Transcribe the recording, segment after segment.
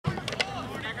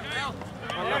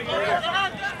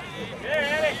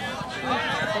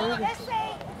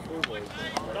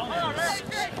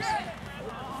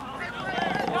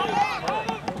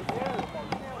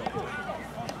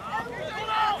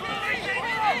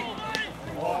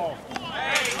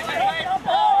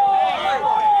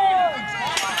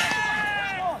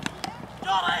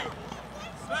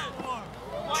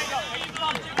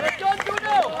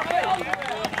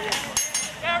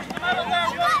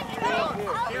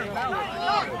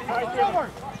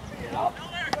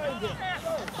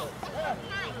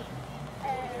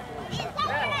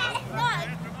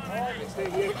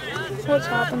What's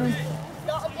happening?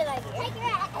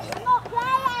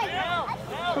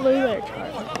 Hello there,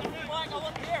 Charlie.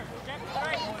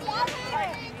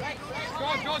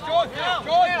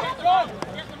 John!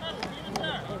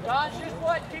 John, just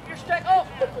what? Keep your stick up!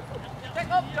 Stick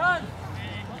up, John!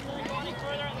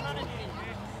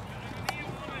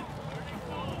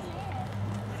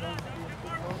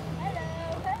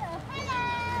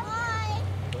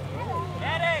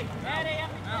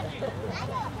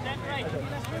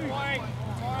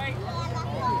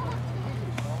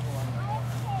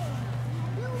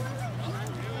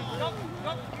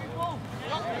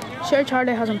 Sure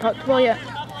Charlie hasn't popped the ball yet.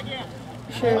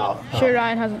 Sure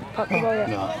Ryan hasn't popped the ball yet.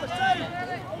 No.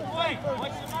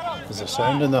 Is there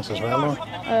sound in this as well, or?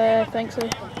 I think so.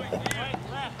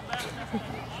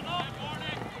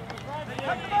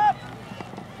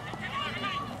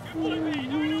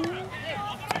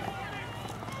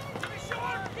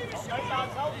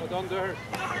 Well done there.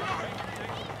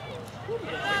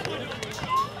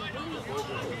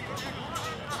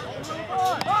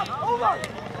 Over!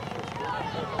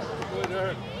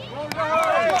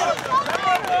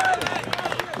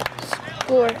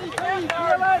 Score.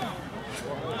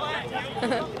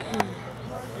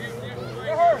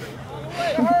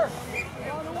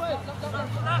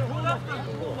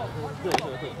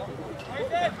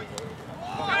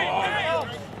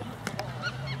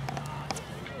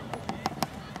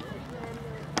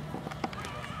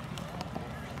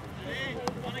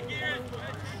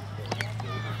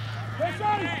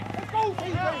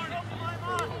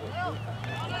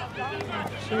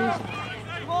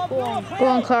 Go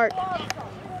on, Clark.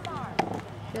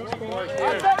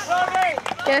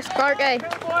 Yes, Clark, eh?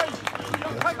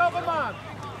 Pick up a man.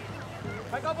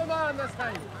 Pick up a man this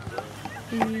time.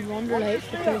 You wonder late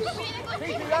because...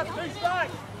 That's two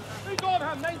stacks. Who got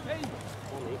him? 19.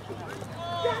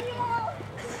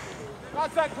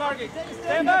 That's it, Clarky.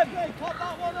 Stay in. Cut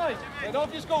that one out. Get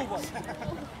off your school bus.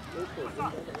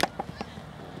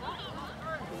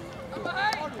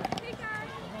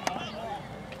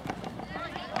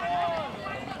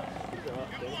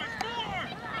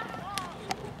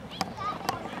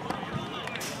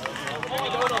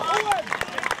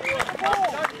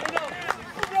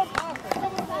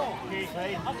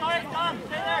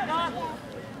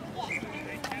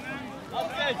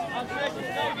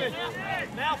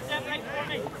 Now step right for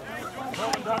me.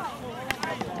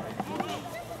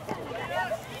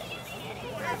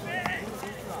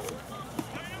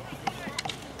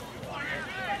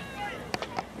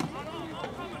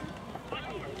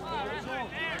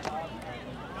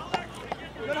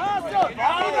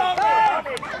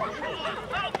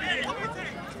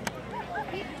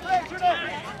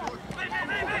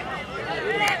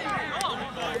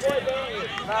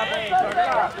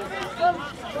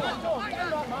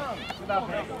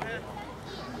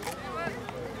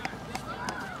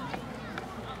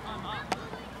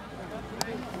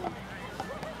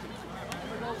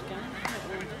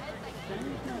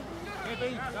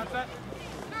 That's it. That's it.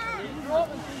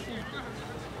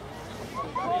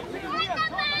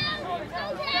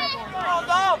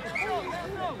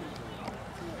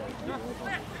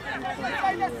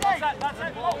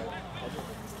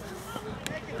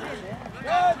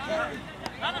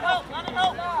 Let him help, let him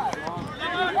help.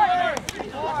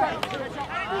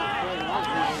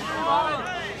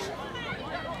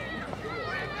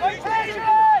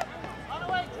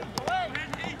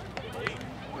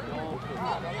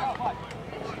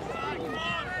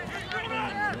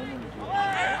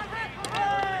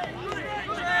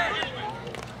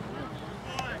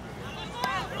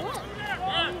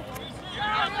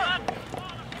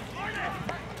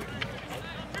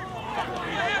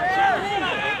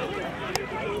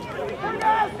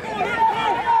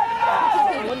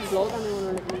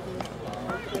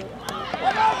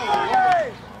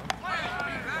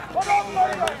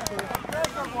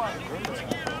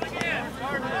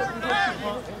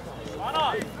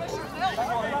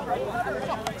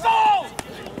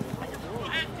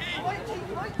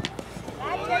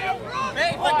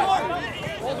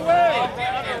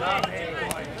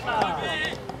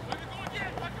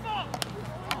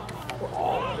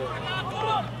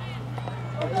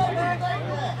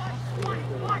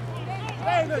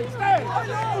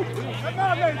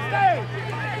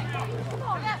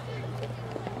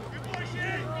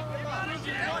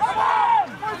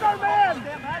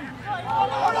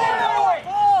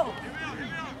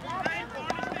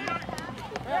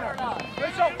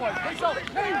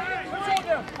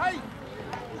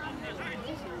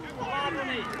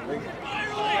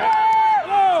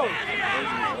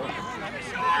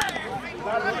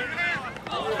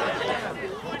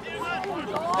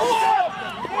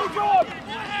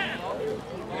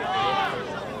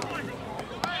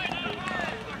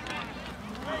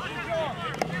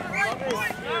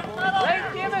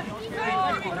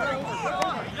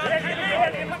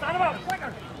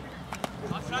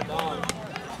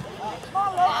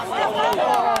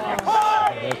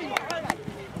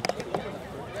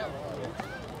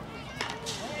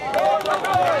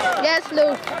 That's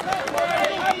low.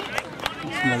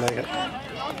 I like it.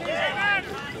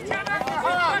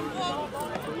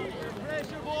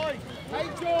 Pressure, boy. Hey,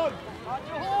 John. At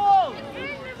your hole.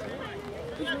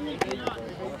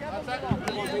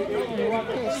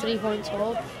 It's 3 points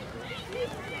all.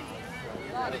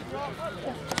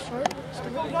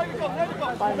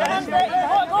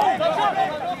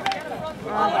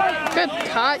 Good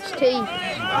catch, T.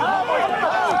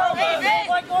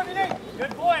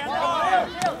 Good boy.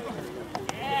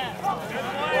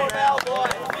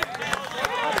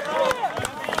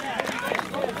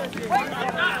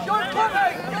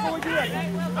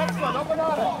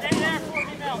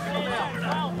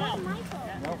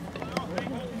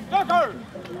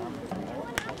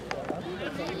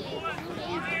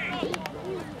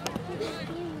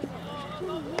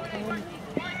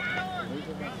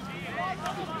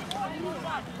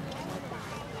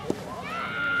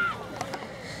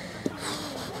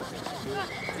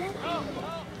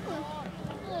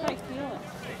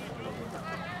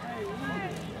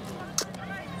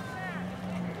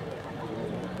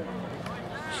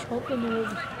 Shot the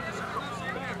nose.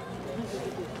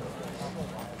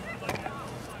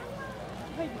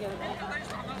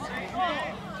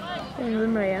 And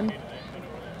then ran.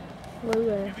 Low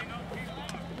there.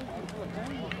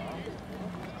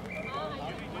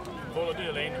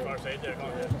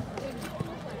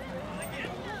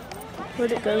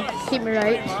 Where'd it go? Keep me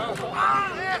right.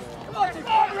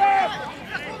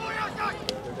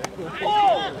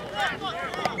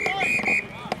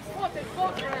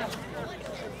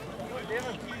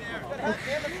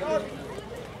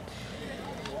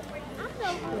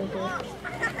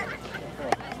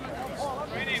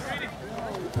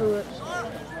 Oh, it's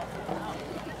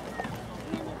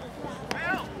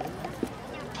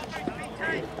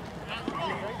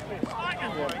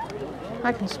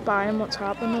I can spy on what's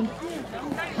happening.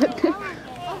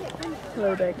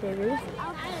 Hello there, KB.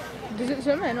 Does it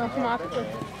zoom in automatically?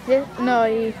 Yeah, no,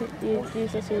 you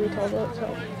use the Siri tablet,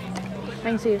 so I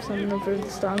can see if someone over the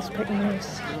stands picking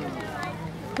this.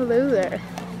 Hello there.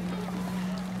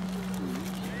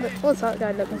 What's that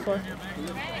guy looking for?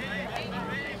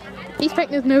 He's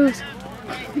picking his nose.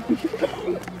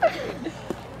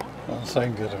 That'll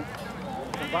sound good.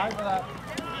 Back for that.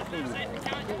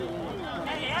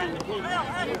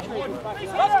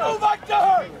 Let's go back to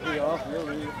her!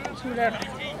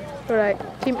 Alright,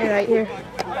 keep me right here.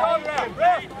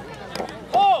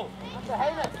 Oh!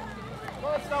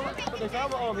 There's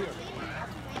helmet on here.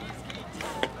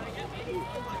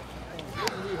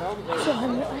 I saw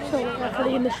him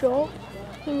actually in the show.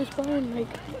 He was buying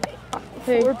like a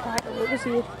 4-pack. What was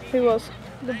he? Who was?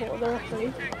 The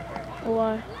referee. Oh,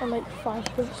 why? And like 5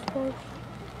 first cards.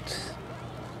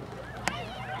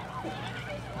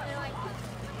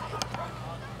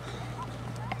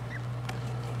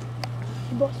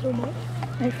 He bought so much.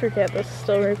 I forget this is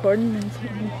still recording and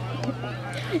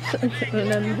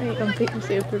then I'm taking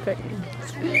super pictures.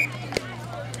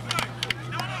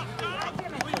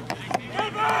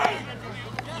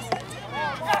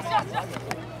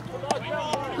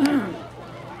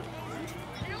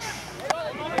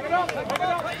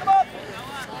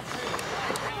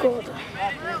 God,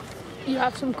 you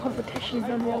have some competitions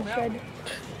on the outside.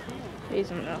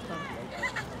 Isn't nothing.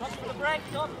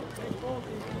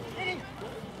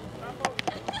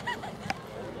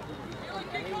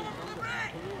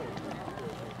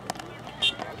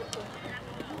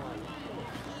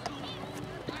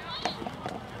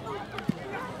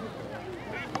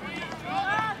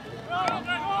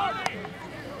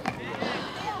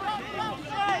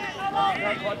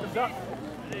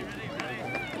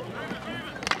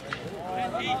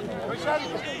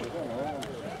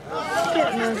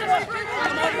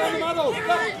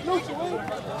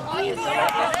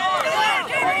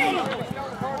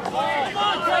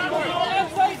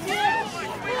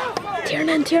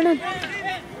 Tiernan.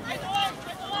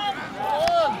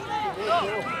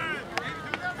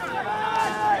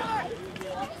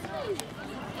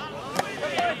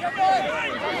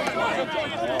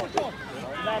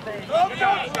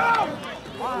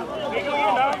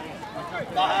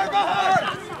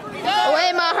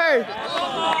 Away, Maher!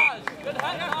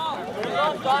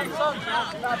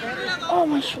 Oh,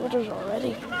 my shoulders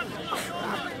already.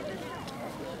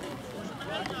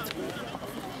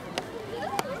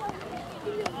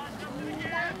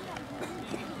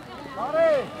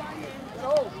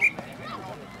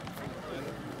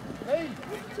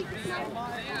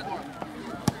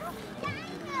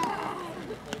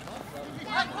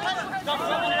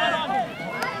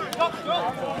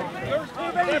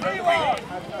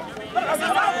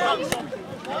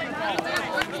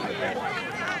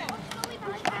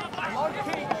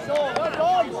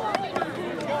 On,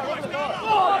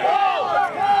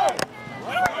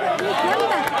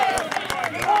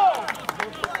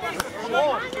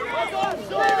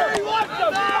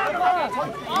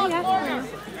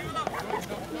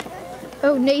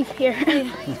 Neve here.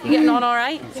 You getting on all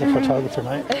right? It's a photographer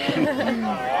night.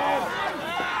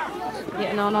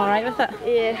 Getting on all right with it?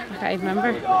 Yeah. I can't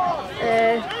remember.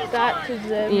 That to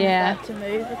zoom, Yeah. that to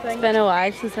move, I think. It's been a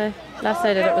while since last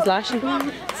I did it was lashing.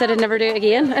 Said I'd never do it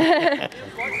again.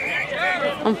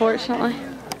 Unfortunately.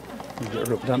 You get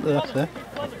roped into that, eh?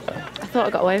 I thought I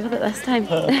got away with it this time.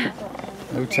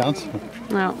 No chance.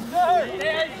 No.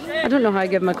 I don't know how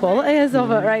good my quality is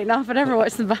of it right now, if I never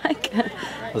watched them back.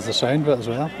 There's the sound bit as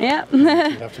well. Yeah. You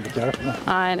have to be careful.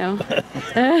 I know.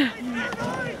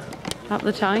 Up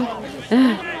the tongue.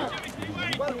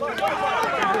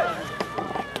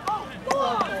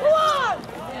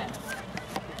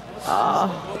 Oh.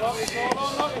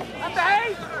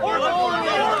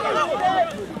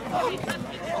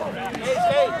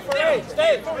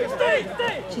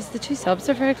 Jeez, the two subs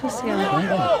are very close together.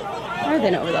 Why are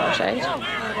they not over the other side?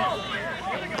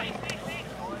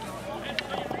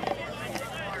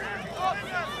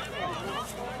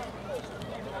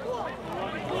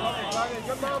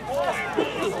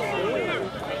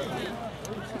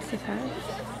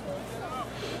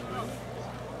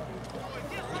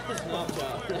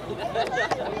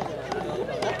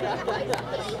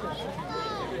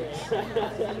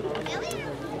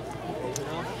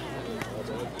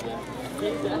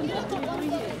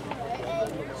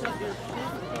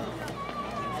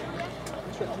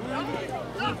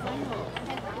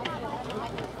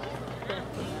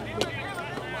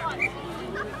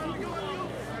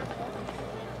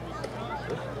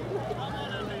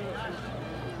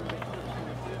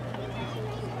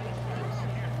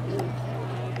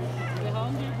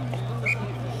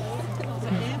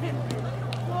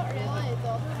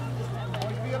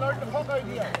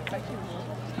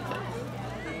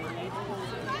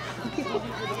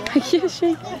 Yes,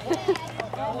 she.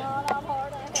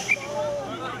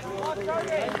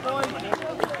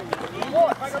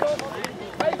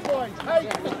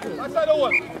 That's that over.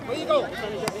 Where you go? On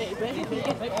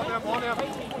there.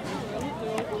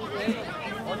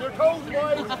 On your toes,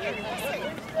 boys.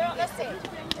 Let's see.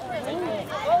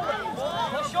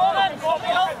 Sean, go up. Go.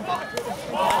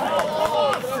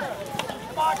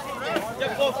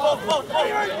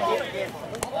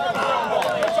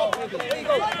 There you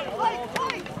go.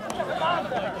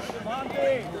 Come on,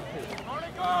 Dave.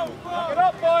 Pick it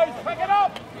up, boys. Pick it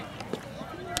up.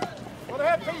 Go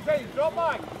ahead, PP. Drop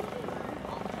back.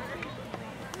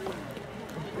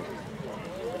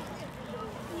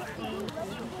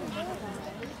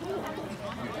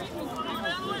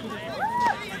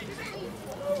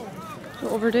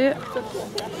 Don't overdo it.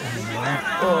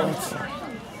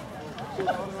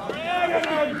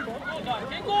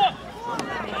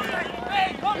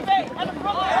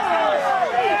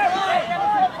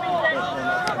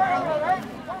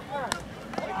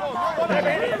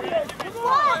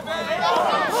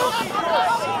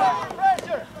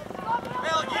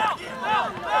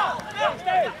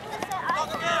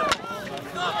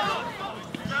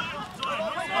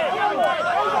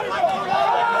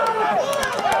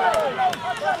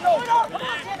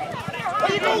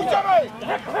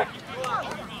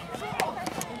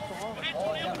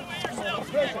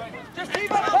 Just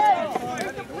keep it clear.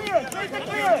 Keep it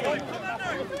clear.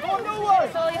 Go nowhere.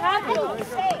 That's all you have to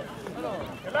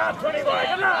Come on, 20 boy.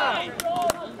 Come on.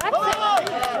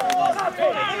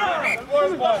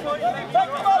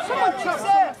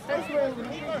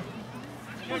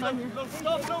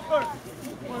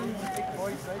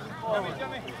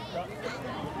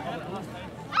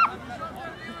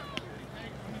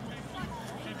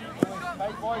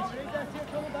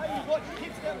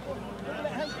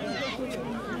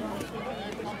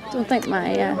 Don't think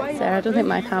my Sarah. I don't think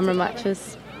my camera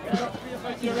matches.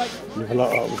 You have a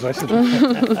lot of opposition.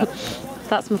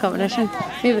 That's my competition.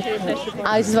 Maybe.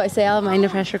 I was just about to say I'll mind the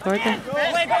press record then.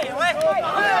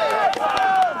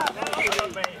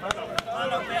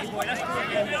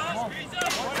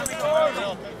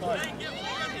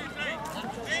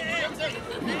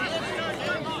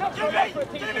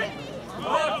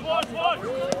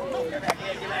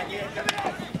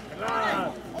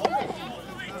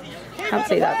 Can't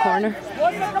see that corner.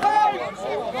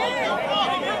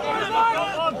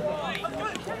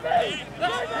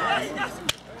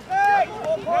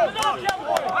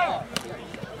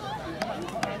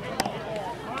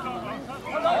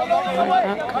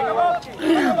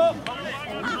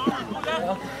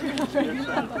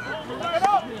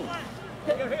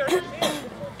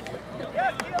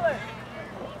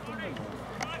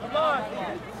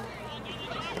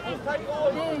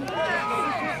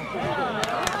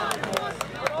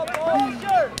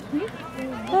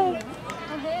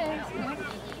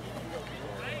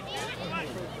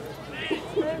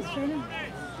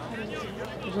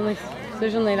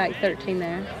 There's only like 13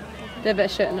 there. Did a bit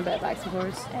of shooting, a bit of backs and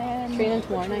forwards. Training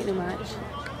tomorrow night, no match.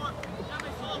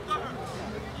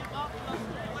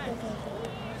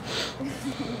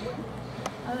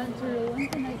 I went to Rowan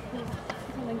tonight.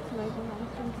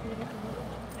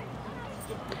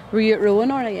 Were you at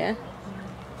Rowan or yeah?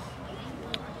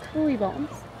 Oh, wee bottoms.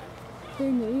 They're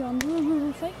new under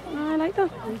the cycle. Oh, I like them.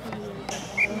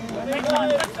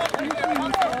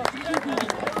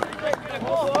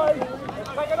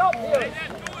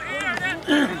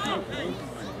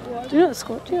 Do you know what the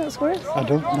score? Do you know what the score is? I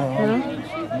don't know.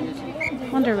 No.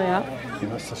 Wonder where up. You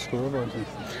must have scoreboard.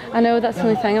 I know that's the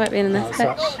only thing about being in this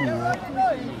pitch.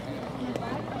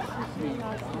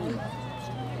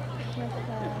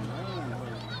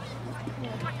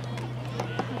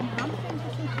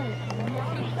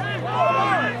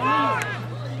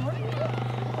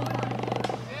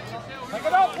 Pick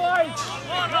it up, boys!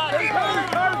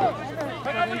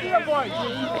 Pick up the gear, boys!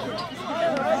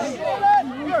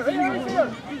 Here.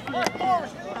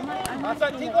 That's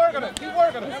it, keep working it, keep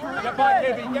working it. Get by,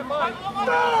 Davey, get by.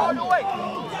 No, wait!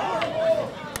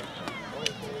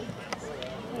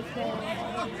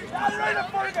 Right up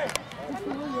for it! I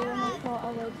thought I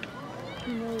would,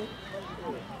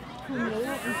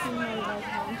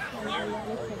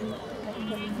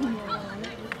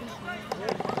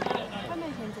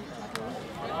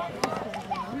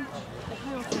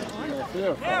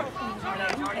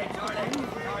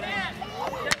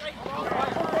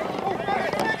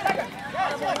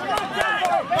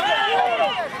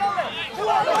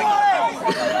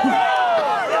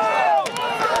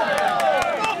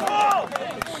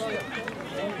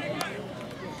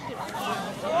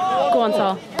 Go on,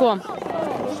 Saul. Go on.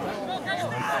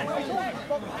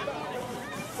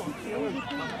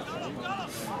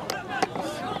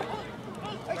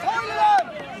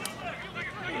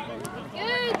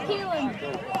 Good, Keelan.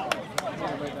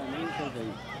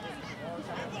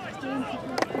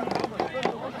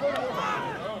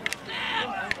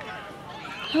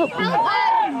 Help me.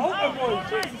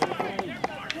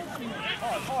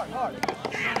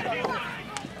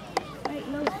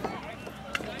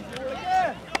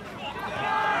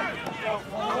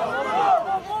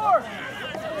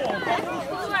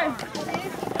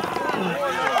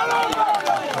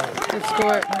 Good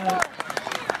score. I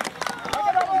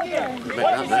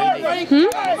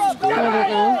don't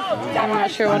know. I'm not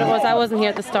sure what it was. I wasn't here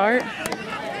at the start.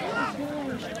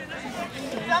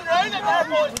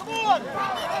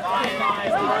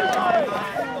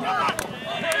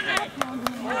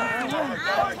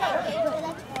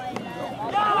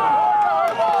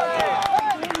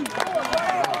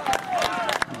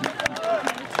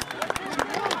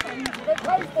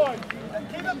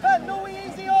 Keep it pin, no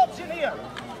easy option here.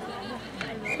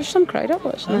 There's some crowd up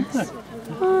watching this.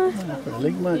 For a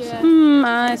league match.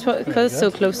 It's because it's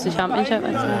so close to championship.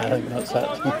 I think that's it.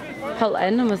 Pulled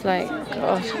in and was like,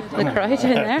 gosh, the crowd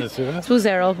down there. That's right. I suppose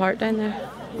they're all parked down there.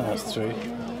 That's true.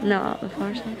 Not up the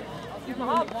far side.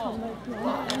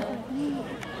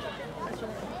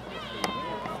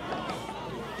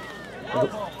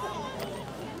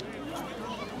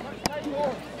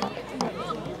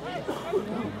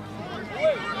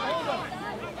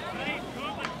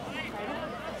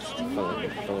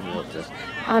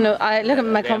 I know, I look at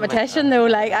my competition though,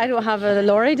 like I don't have a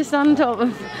lorry to stand on top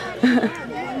of.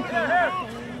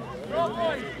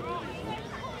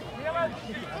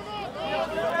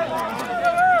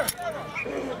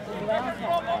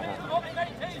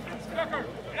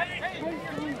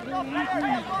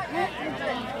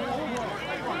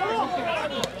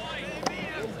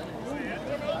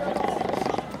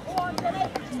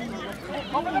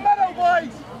 Up in the middle,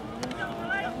 boys!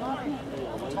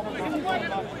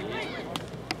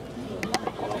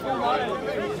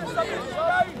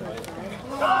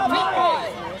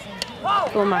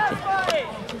 Go on, Matthew.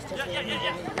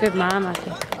 Good man,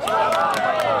 Matthew.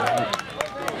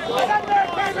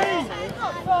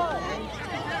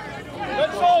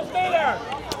 Good soul, stay there!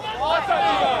 That's how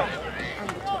you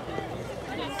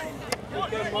go!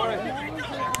 Good, Murray.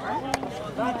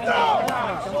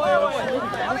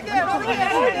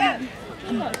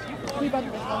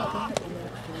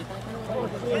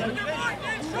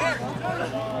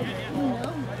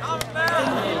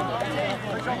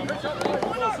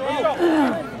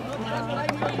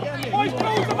 Boys,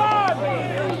 close them on!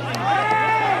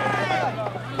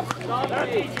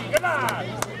 That's easy, good on!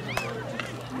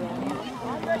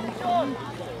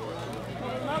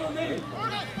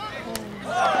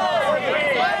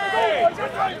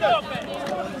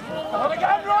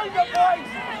 Again, right up, boys!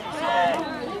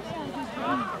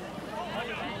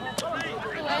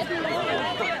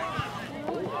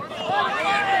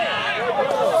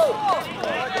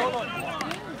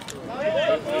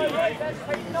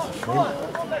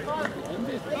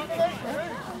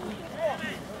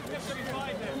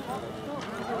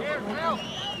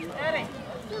 Eddie.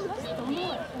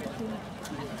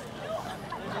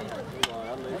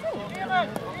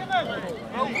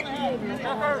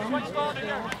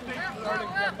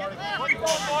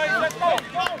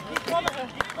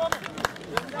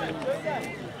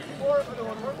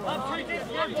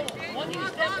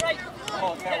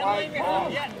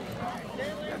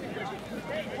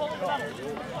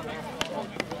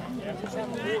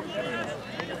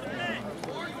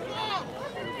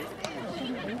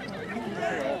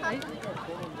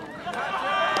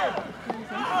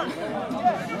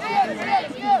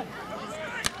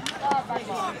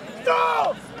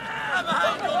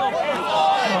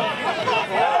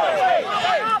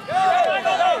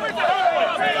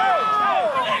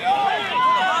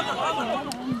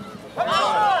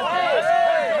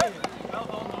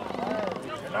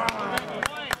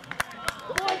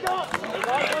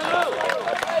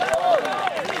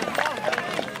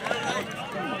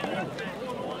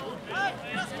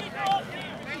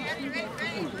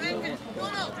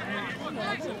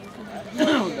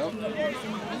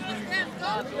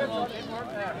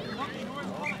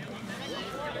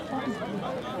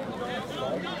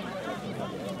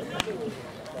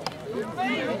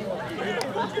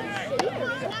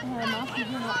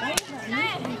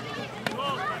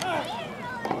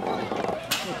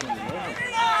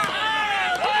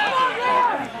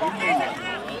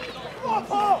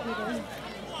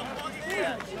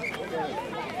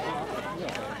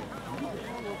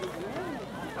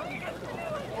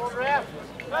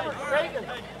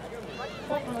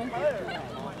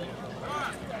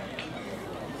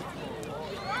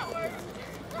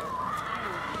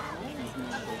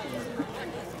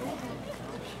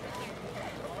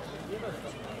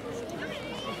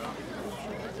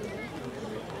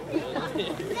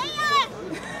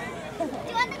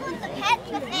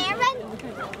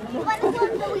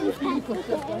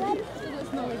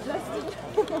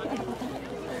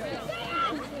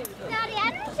 Daddy,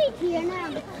 I don't see here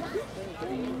now.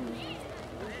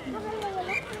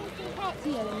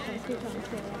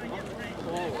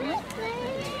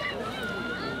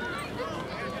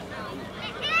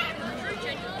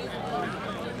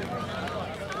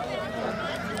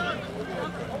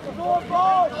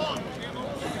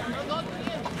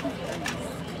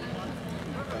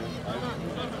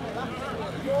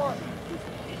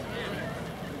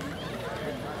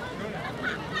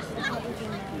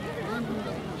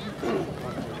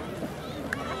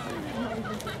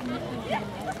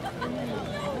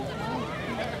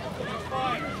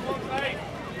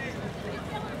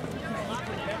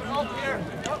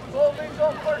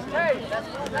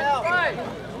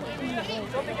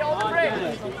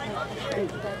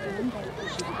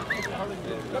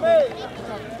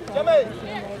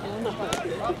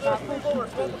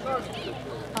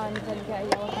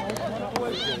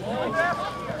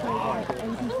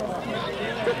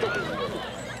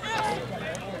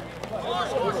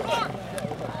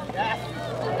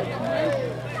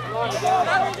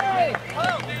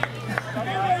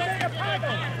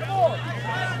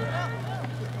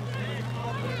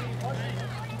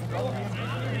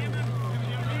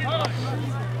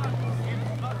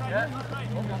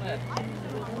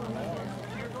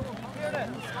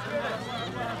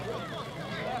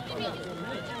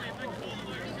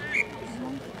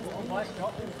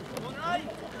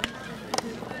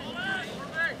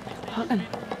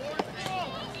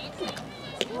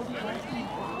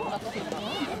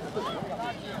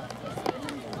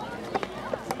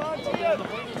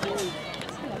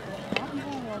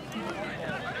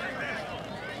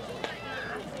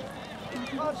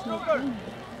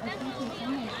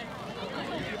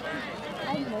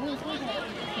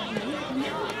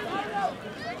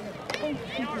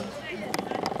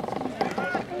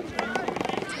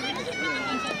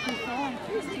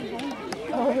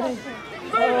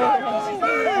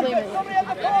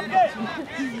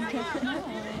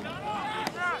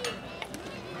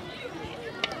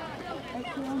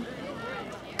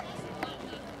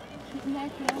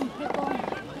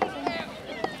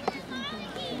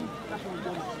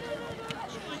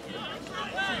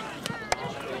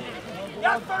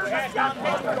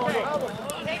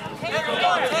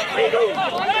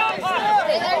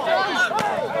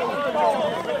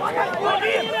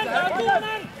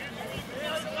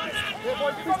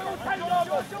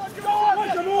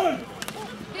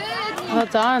 Well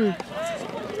done.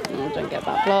 Oh, don't get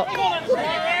that block.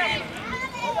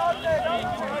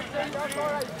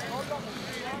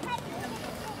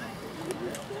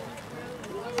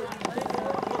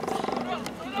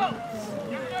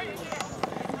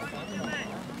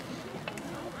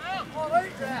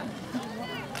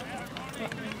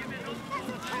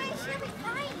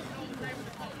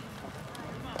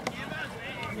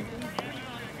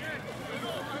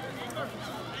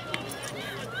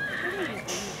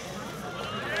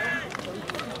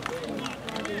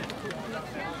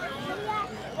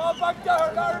 Back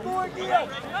there, let her go again.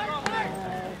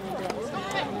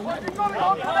 You're coming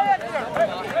on the head here.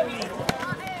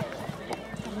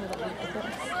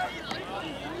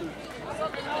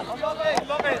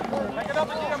 Love it. Pick it up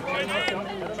again.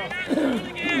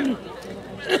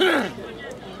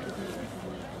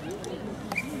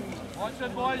 Watch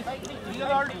it, boys. Be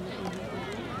alert.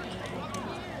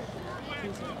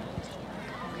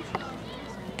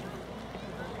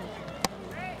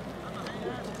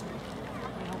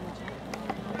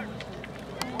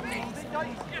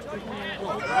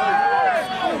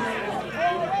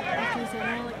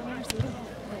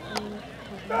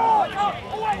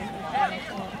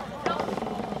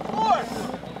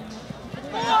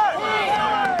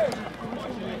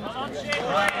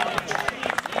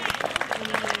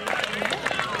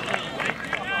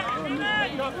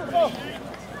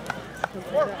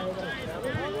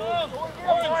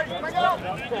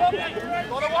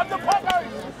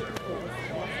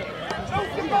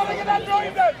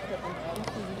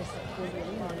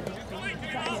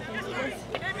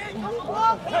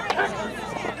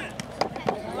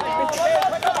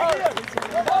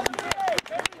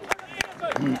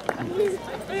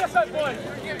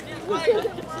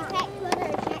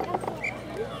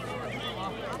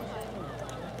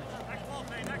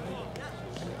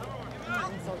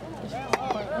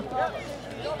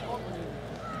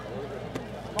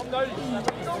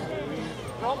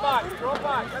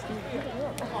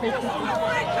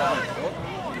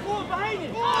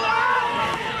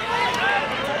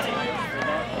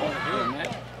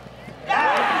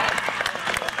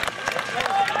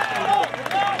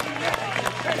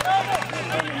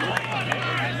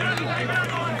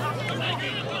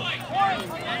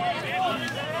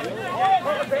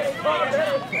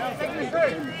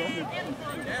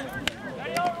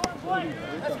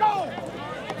 Let's go!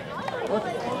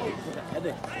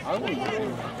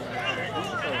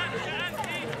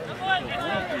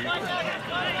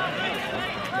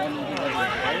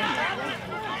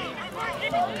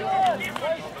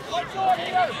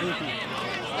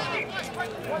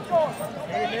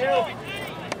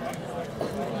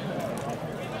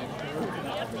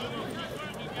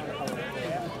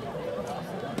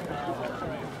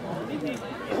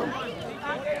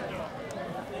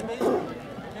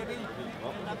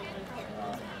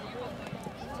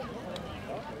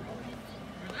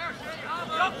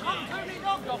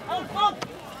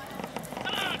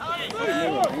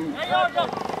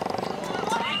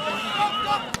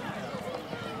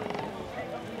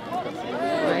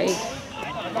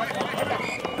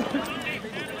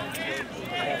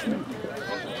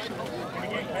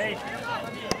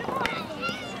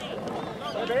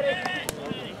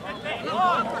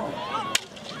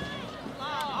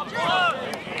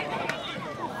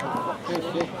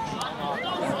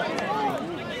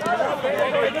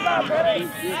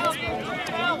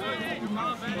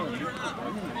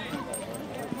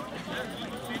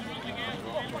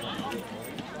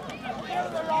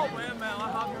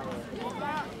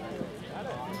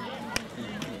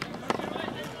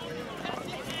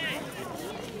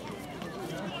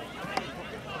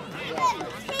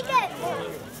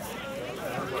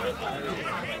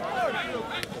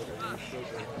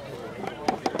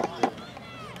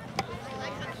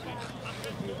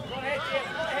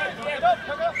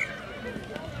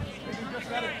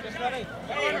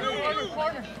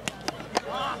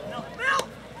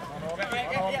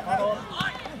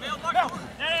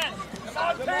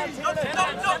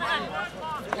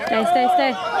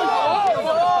 Stay.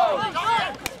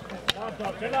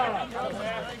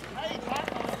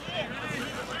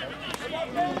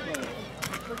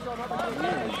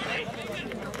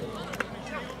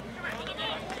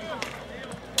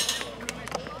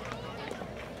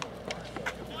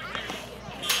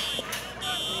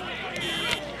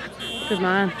 Good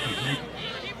man.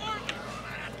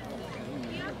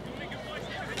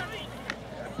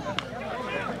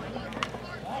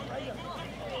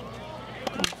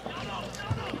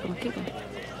 Keep going.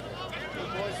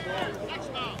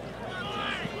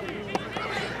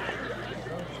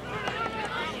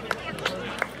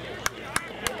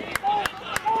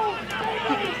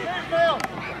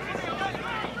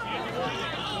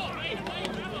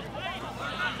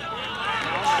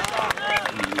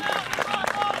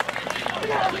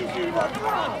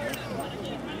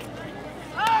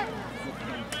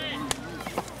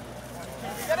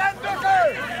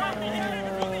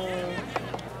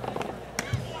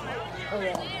 Oh,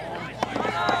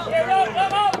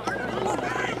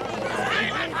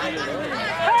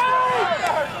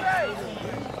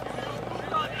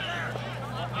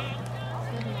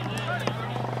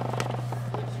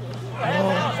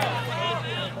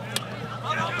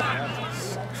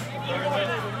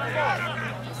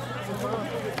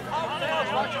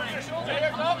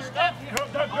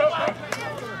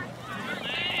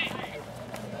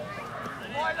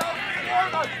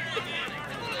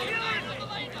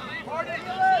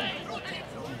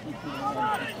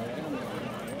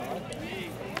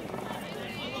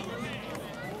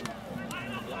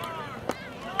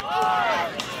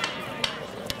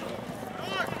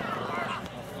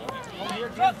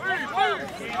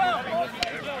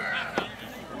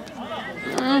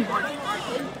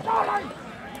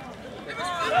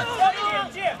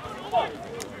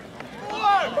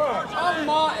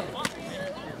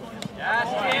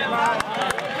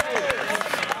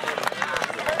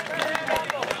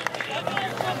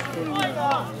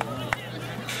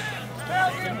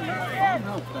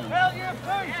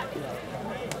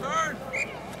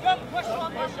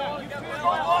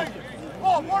 Martin.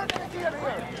 Oh, more than a here.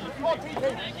 Oh, TT.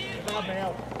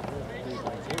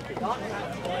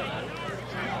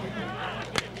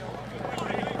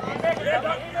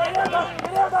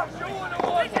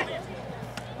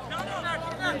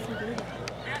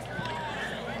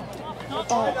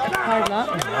 Hard luck.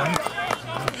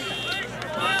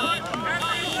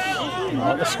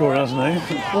 What the score is now?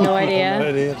 No idea. No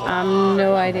idea.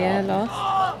 No idea.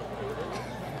 Lost.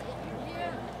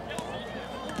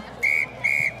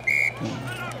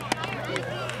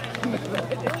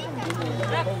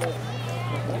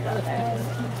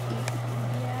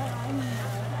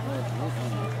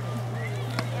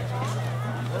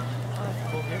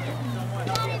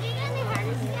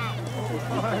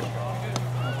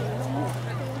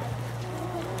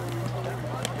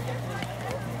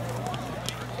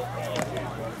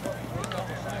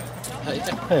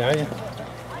 Hey, are you?